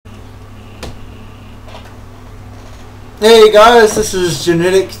Hey guys, this is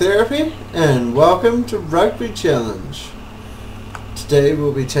Genetic Therapy and welcome to Rugby Challenge. Today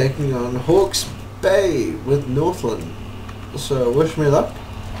we'll be taking on Hawke's Bay with Northland. So wish me luck,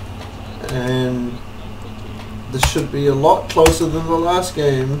 and this should be a lot closer than the last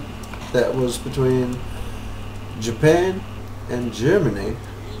game that was between Japan and Germany.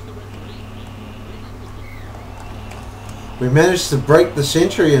 We managed to break the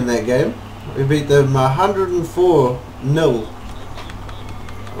century in that game. We beat them 104-0,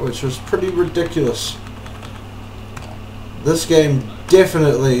 which was pretty ridiculous. This game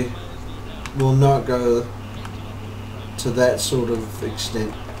definitely will not go to that sort of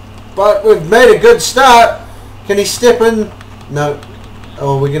extent. But we've made a good start. Can he step in? No.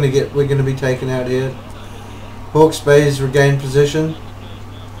 Oh, we're gonna be taken out here. Hawke's Bay's regained position.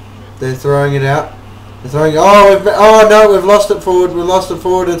 They're throwing it out. They're throwing. Oh no! We've lost it forward. We lost it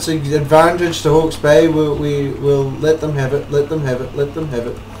forward. It's an advantage to Hawke's Bay. We'll let them have it. Let them have it. Let them have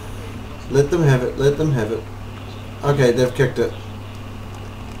it. Let them have it. Let them have it. Okay, they've kicked it.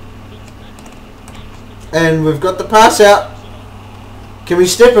 And we've got the pass out. Can we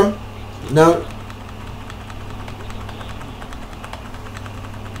step him? No.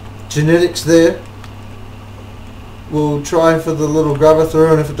 Genetics there. We'll try for the little grubber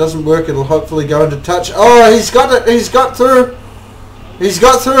through, and if it doesn't work, it'll hopefully go into touch. Oh, he's got it. He's got through. He's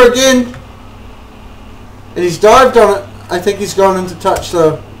got through again. And he's dived on it. I think he's gone into touch,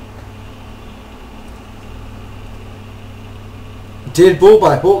 though. Dead ball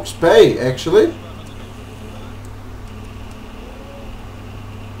by Hawke's Bay, actually.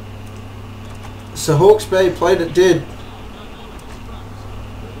 So Hawke's Bay played it dead.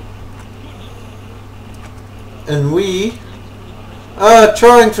 And we are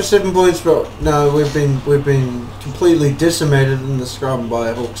trying for 7 points, but no, we've been completely decimated in the scrum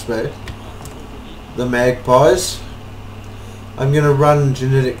by Hawke's Bay, the Magpies. I'm gonna run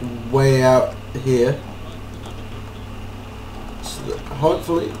Genetic way out here, so that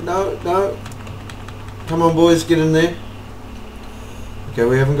hopefully no. Come on, boys, get in there. Okay,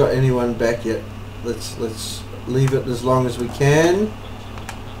 we haven't got anyone back yet. Let's leave it as long as we can.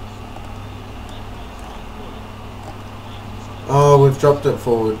 Oh, we've dropped it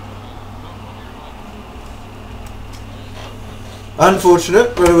forward.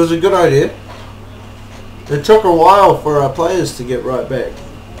 Unfortunate, but it was a good idea. It took a while for our players to get right back,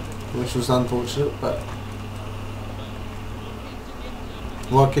 which was unfortunate, but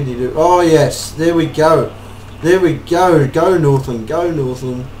what can you do? Oh yes, there we go. There we go. Go Northland, go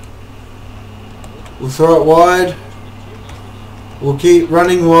Northland. We'll throw it wide. We'll keep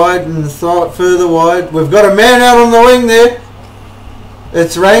running wide and throw it further wide. We've got a man out on the wing there.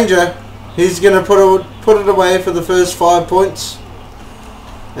 It's Ranger. He's going to put it away for the first 5 points,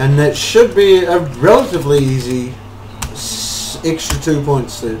 and that should be a relatively easy extra 2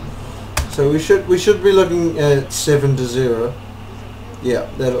 points there. So we should be looking at 7-0. Yeah,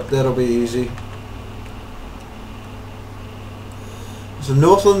 that'll be easy. So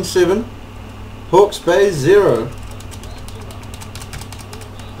Northland 7, Hawke's Bay 0.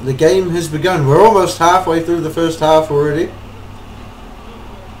 The game has begun. We're almost halfway through the first half already.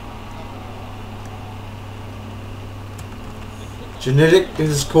 Genetic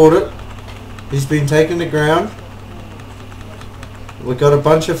has caught it. He's been taken to ground. We've got a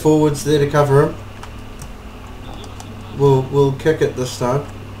bunch of forwards there to cover him. We'll kick it this time.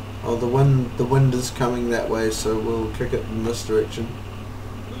 Oh, the wind is coming that way, so we'll kick it in this direction.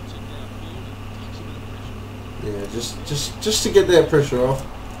 Yeah, just to get that pressure off.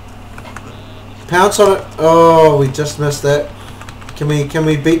 Pounce on it. Oh, we just missed that. Can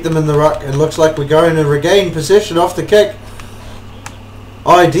we beat them in the ruck? It looks like we're going to regain possession off the kick.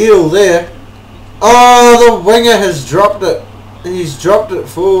 Ideal there. Oh, the winger has dropped it. He's dropped it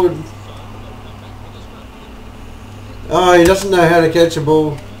forward. Oh, he doesn't know how to catch a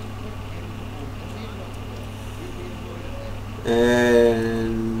ball.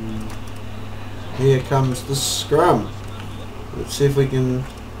 And here comes the scrum. Let's see if we can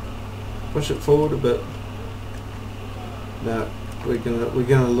push it forward a bit. No, we're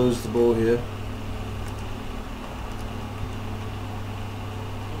gonna lose the ball here.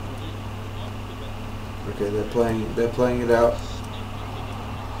 Okay, they're playing it out.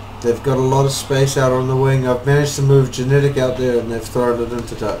 They've got a lot of space out on the wing. I've managed to move Genetic out there, and they've thrown it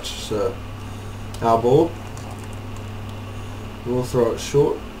into touch. So our ball. We'll throw it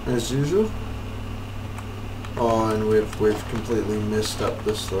short as usual. Oh, and we've completely messed up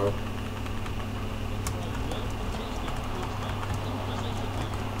this throw.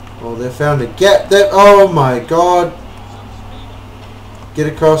 Oh, they found a gap there. Oh my God! Get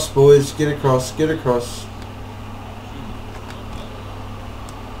across, boys. Get across. Get across.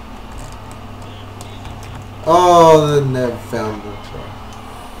 Oh, they never found the try.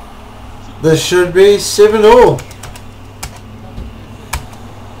 This should be 7-all.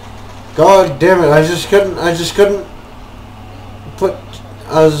 God damn it! I just couldn't put.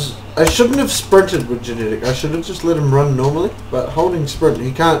 I shouldn't have sprinted with Genetic. I should have just let him run normally. But holding sprint,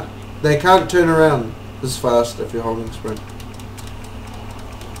 he can't. They can't turn around as fast if you're holding sprint.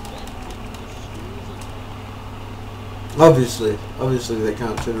 Obviously they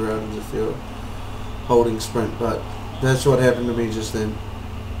can't turn around if you're holding sprint. But that's what happened to me just then.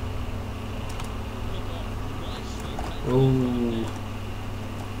 Oh.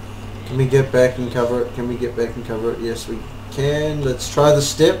 Can we get back and cover it? Can we get back and cover it? Yes, we can. Let's try the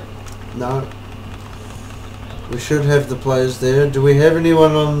step. No. We should have the players there. Do we have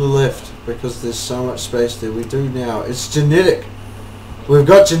anyone on the left? Because there's so much space there. We do now. It's Genetic. We've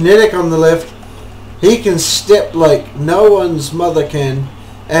got Genetic on the left. He can step like no one's mother can.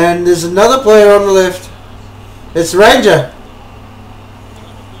 And there's another player on the left. It's Ranger.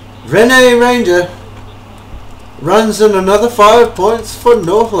 Rene Ranger runs in another 5 points for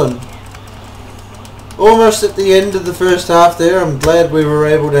Northland. Almost at the end of the first half there. I'm glad we were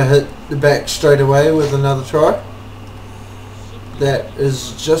able to hit the back straight away with another try. That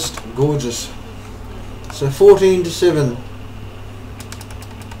is just gorgeous. So 14-7.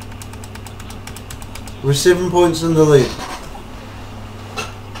 We're 7 points in the lead.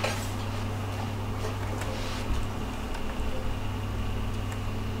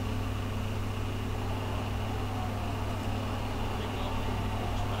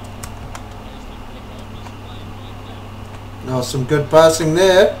 Oh, some good passing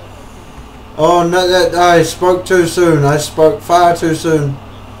there. Oh no, that I spoke too soon. I spoke far too soon.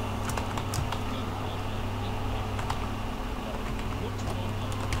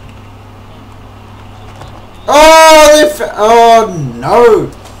 Oh, oh no!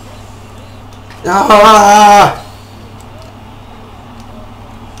 Ah!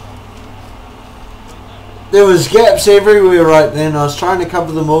 There was gaps everywhere right then. I was trying to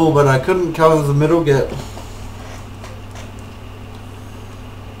cover them all, but I couldn't cover the middle gap.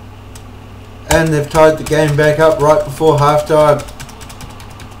 And they've tied the game back up right before half time.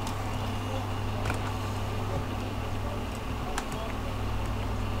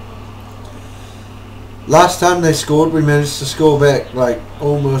 Last time they scored, we managed to score back like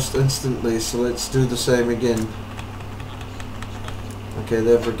almost instantly, so let's do the same again. Okay,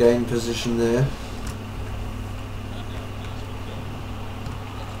 they've regained position there.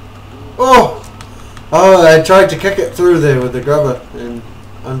 Oh! Oh, I tried to kick it through there with the grubber, and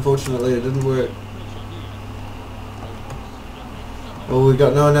unfortunately it didn't work. Oh, we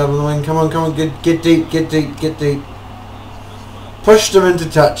got no one out of the wing. Come on, come on, get deep, get deep, get deep. Pushed them into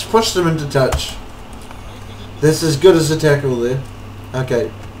touch, pushed them into touch. That's as good as a tackle there.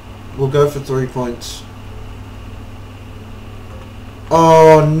 Okay, we'll go for 3 points.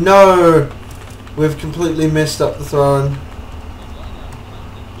 Oh no! We've completely messed up the throw-in.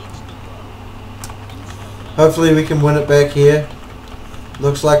 Hopefully we can win it back here.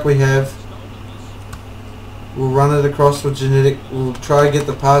 Looks like we have. We'll run it across with Genetic. We'll try to get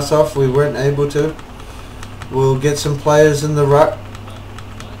the pass off. We weren't able to. We'll get some players in the ruck.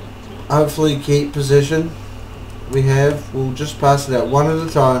 Hopefully keep possession. We have. We'll just pass it out one at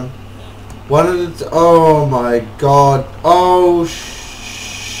a time. One at a oh my god. Oh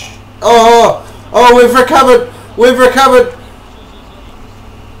oh, oh, we've recovered. We've recovered.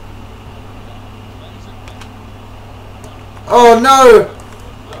 Oh no.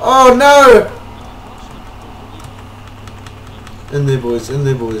 Oh no. In there, boys, in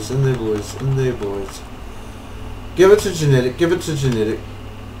there, boys, in there, boys, in there, boys. Give it to Genetic, give it to Genetic.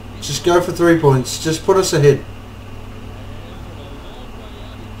 Just go for 3 points. Just put us ahead.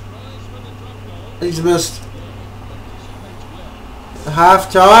 He's missed.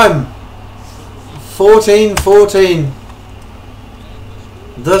 Half time. 14-14.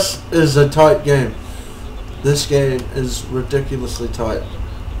 This is a tight game. This game is ridiculously tight.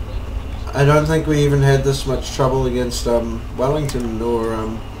 I don't think we even had this much trouble against Wellington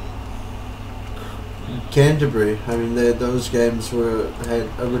or Canterbury. I mean, those games had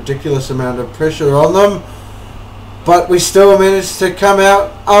a ridiculous amount of pressure on them, but we still managed to come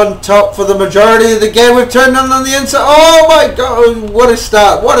out on top for the majority of the game. We've turned on the inside. Oh my god, what a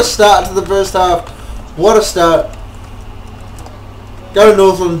start. What a start to the first half. What a start. Go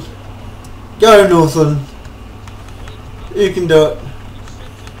Northland. Go Northland. You can do it.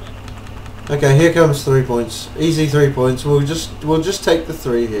 Okay, here comes 3 points. Easy 3 points. We'll just take the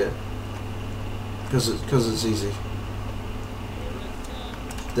 3 here. Because it's easy.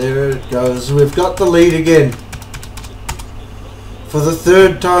 There it goes. We've got the lead again. For the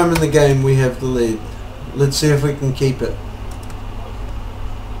 3rd time in the game we have the lead. Let's see if we can keep it.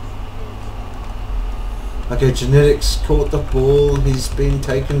 Okay, Genetics caught the ball. He's been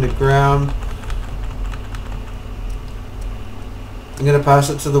taken to ground. I'm going to pass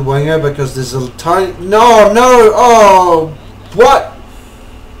it to the winger because there's a tiny... No! Oh! What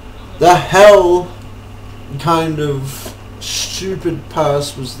the hell kind of stupid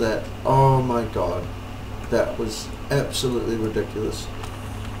pass was that? Oh my god. That was absolutely ridiculous.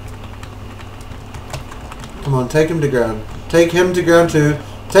 Come on, take him to ground. Take him to ground too.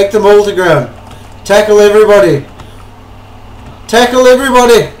 Take them all to ground. Tackle everybody. Tackle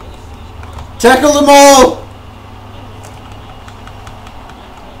everybody. Tackle them all.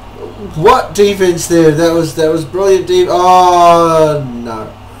 What defense there? That was brilliant Oh no.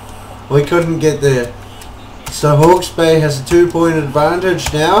 We couldn't get there. So Hawke's Bay has a 2-point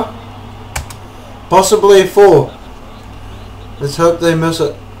advantage now. Possibly 4. Let's hope they miss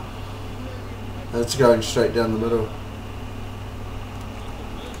it. It's going straight down the middle.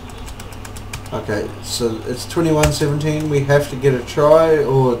 Okay, so it's 21-17. We have to get a try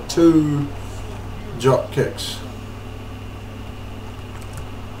or 2 drop kicks.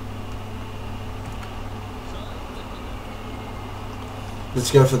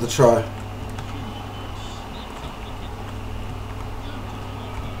 Let's go for the try.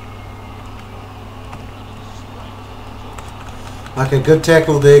 Okay, good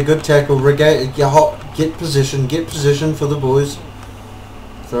tackle there, good tackle. Get position for the boys.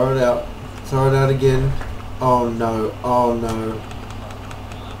 Throw it out. Throw it out again. Oh no, oh no.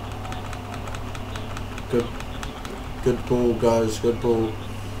 Good ball, guys, good ball.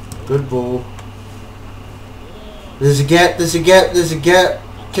 Good ball. There's a gap, there's a gap, there's a gap.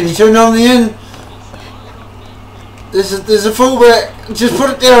 Can you turn on the end? There's a fullback. Just put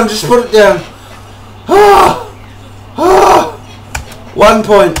it down, just put it down. Ah! Ah! 1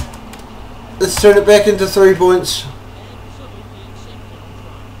 point. Let's turn it back into 3 points.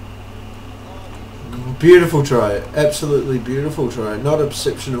 Beautiful try. Absolutely beautiful try. Not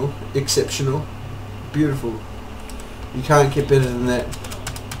exceptional. Exceptional. Beautiful. You can't get better than that.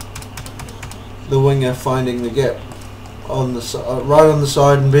 The winger finding the gap on the right on the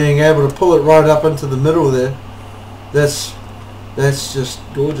side and being able to pull it right up into the middle there. That's just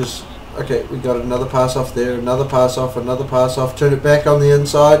gorgeous. Okay, we got another pass off there, another pass off, another pass off. Turn it back on the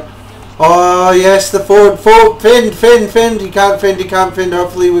inside. Oh yes, the forward, fend. He can't fend.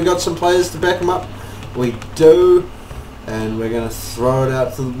 Hopefully we got some players to back him up. We do, and we're gonna throw it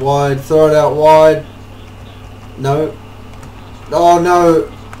out to the wide. Throw it out wide. No. Oh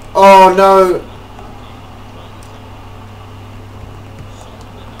no. Oh no.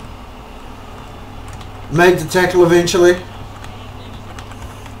 Made the tackle eventually.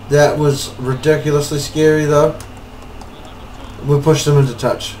 That was ridiculously scary though. We pushed them into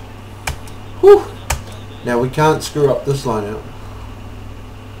touch. Whew. Now we can't screw up this line out.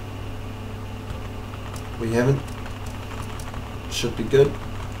 We haven't. Should be good.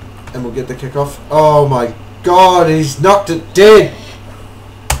 And we'll get the kickoff. Oh my god, he's knocked it dead.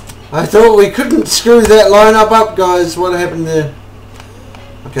 I thought we couldn't screw that lineup up, guys. What happened there?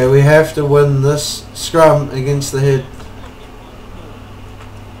 Okay, we have to win this scrum against the head.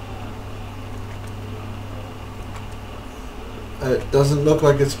 It doesn't look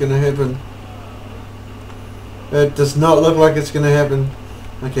like it's going to happen. It does not look like it's going to happen.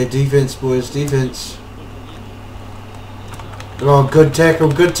 Okay, defense, boys, defense. Oh, good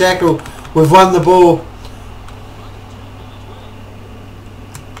tackle, good tackle. We've won the ball.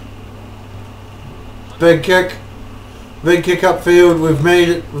 Big kick. Big kick upfield. We've made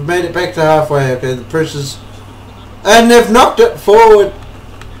it back to halfway. Okay, the pressure's... And they've knocked it forward.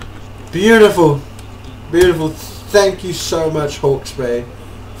 Beautiful. Beautiful. Thank you so much, Hawke's Bay,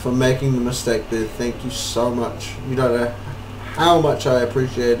 for making the mistake there. Thank you so much. You don't know how much I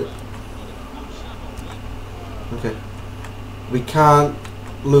appreciate it. Okay. We can't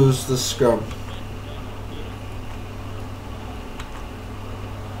lose the scrum.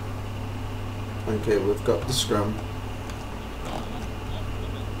 Okay, we've got the scrum.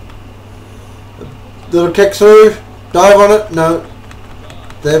 Little kick through. Dive on it. No.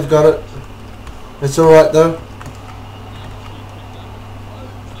 They've got it. It's alright though.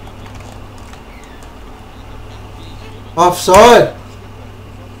 Offside.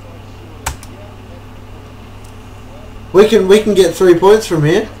 We can get 3 points from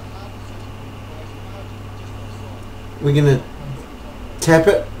here. We're gonna tap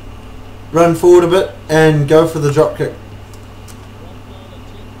it, run forward a bit, and go for the drop kick.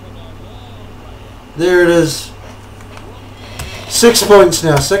 There it is. 6 points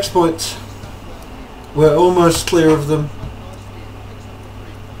now. 6 points. We're almost clear of them.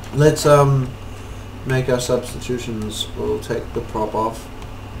 Let's make our substitutions. We'll take the prop off.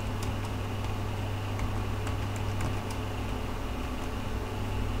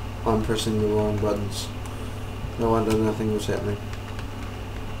 I'm pressing the wrong buttons. No wonder nothing was happening.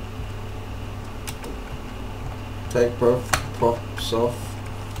 Take both props off.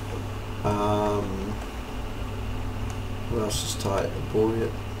 Who else is tired?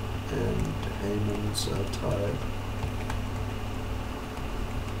 Boyd and Heyman's are tired.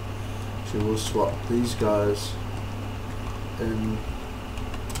 So we'll swap these guys in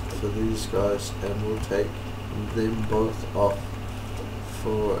for these guys, and we'll take them both off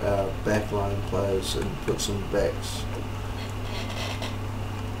for our backline players and put some backs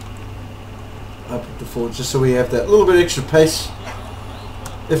up at the forward, just so we have that little bit extra pace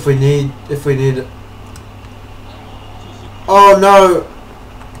if we need it. Oh no!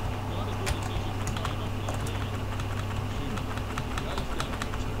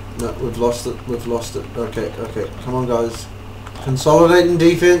 No, we've lost it. We've lost it. Okay, okay. Come on, guys. Consolidating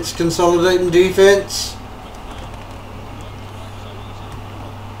defense. Consolidating defense.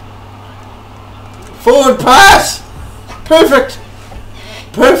 Forward pass! Perfect!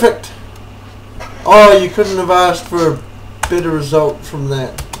 Perfect! Oh, you couldn't have asked for a better result from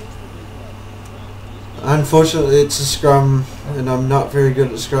that. Unfortunately, it's a scrum, and I'm not very good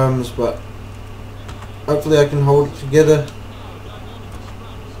at scrums, but hopefully I can hold it together.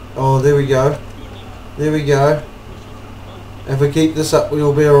 Oh, there we go. There we go. If we keep this up, we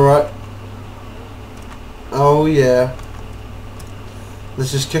will be alright. Oh, yeah.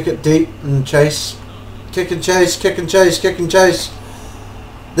 Let's just kick it deep and chase. Kick and chase, kick and chase, kick and chase.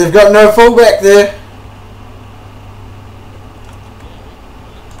 They've got no fullback there.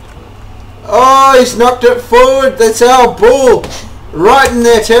 Oh, he's knocked it forward. That's our ball. Right in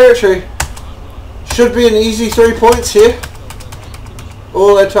their territory. Should be an easy 3 points here.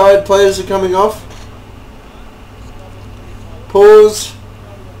 All our tired players are coming off. Pause.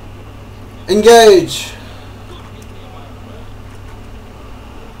 Engage.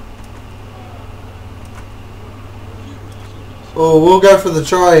 Oh, we'll go for the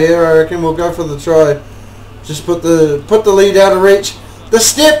try here. I reckon we'll go for the try. Just put the lead out of reach. The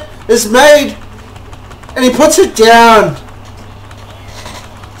step is made, and he puts it down.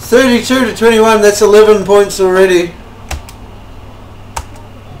 32-21. That's 11 points already.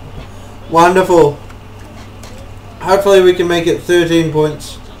 Wonderful. Hopefully we can make it 13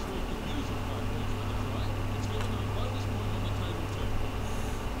 points.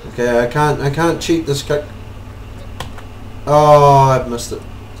 Okay, I can't cheat this kick. Oh, I've missed it.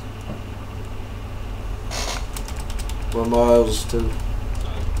 1 miles to.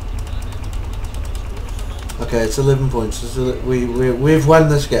 Okay, it's 11 points. We've won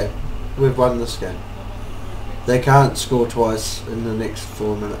this game. We've won this game. They can't score twice in the next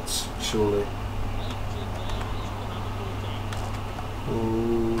 4 minutes, surely.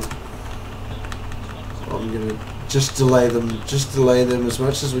 Ooh. I'm gonna just delay them. Just delay them as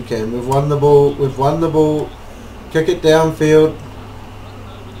much as we can. We've won the ball. We've won the ball. Kick it downfield.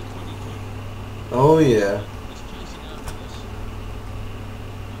 Oh yeah.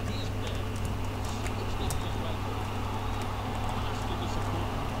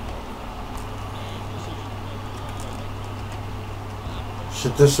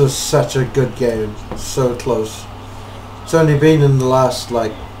 Shit, this was such a good game. So close. It's only been in the last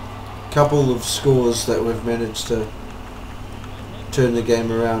like couple of scores that we've managed to turn the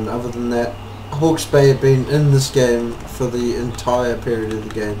game around. Other than that, Hawke's Bay have been in this game for the entire period of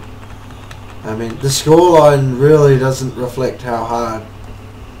the game. I mean, the scoreline really doesn't reflect how hard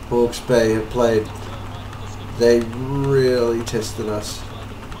Hawke's Bay have played. They really tested us.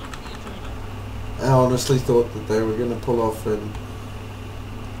 I honestly thought that they were going to pull off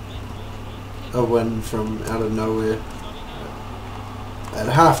a win from out of nowhere. At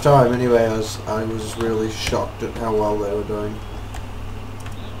half time anyway, I was really shocked at how well they were doing.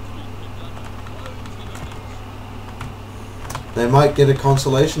 They might get a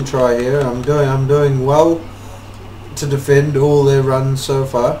consolation try here. I'm doing well to defend all their runs so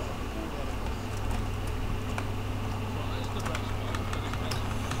far.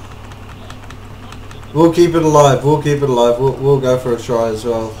 We'll keep it alive. We'll keep it alive. We'll go for a try as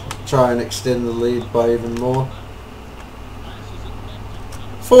well. Try and extend the lead by even more.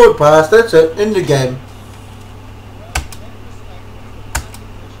 Forward pass. That's it. End the game.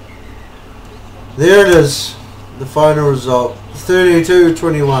 There it is. The final result.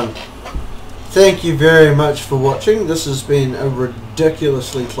 32-21. Thank you very much for watching. This has been a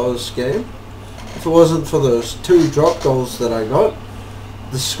ridiculously close game. If it wasn't for those 2 drop goals that I got,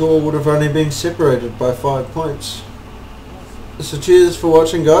 the score would have only been separated by 5 points. So cheers for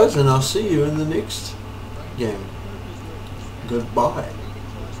watching, guys, and I'll see you in the next game. Goodbye.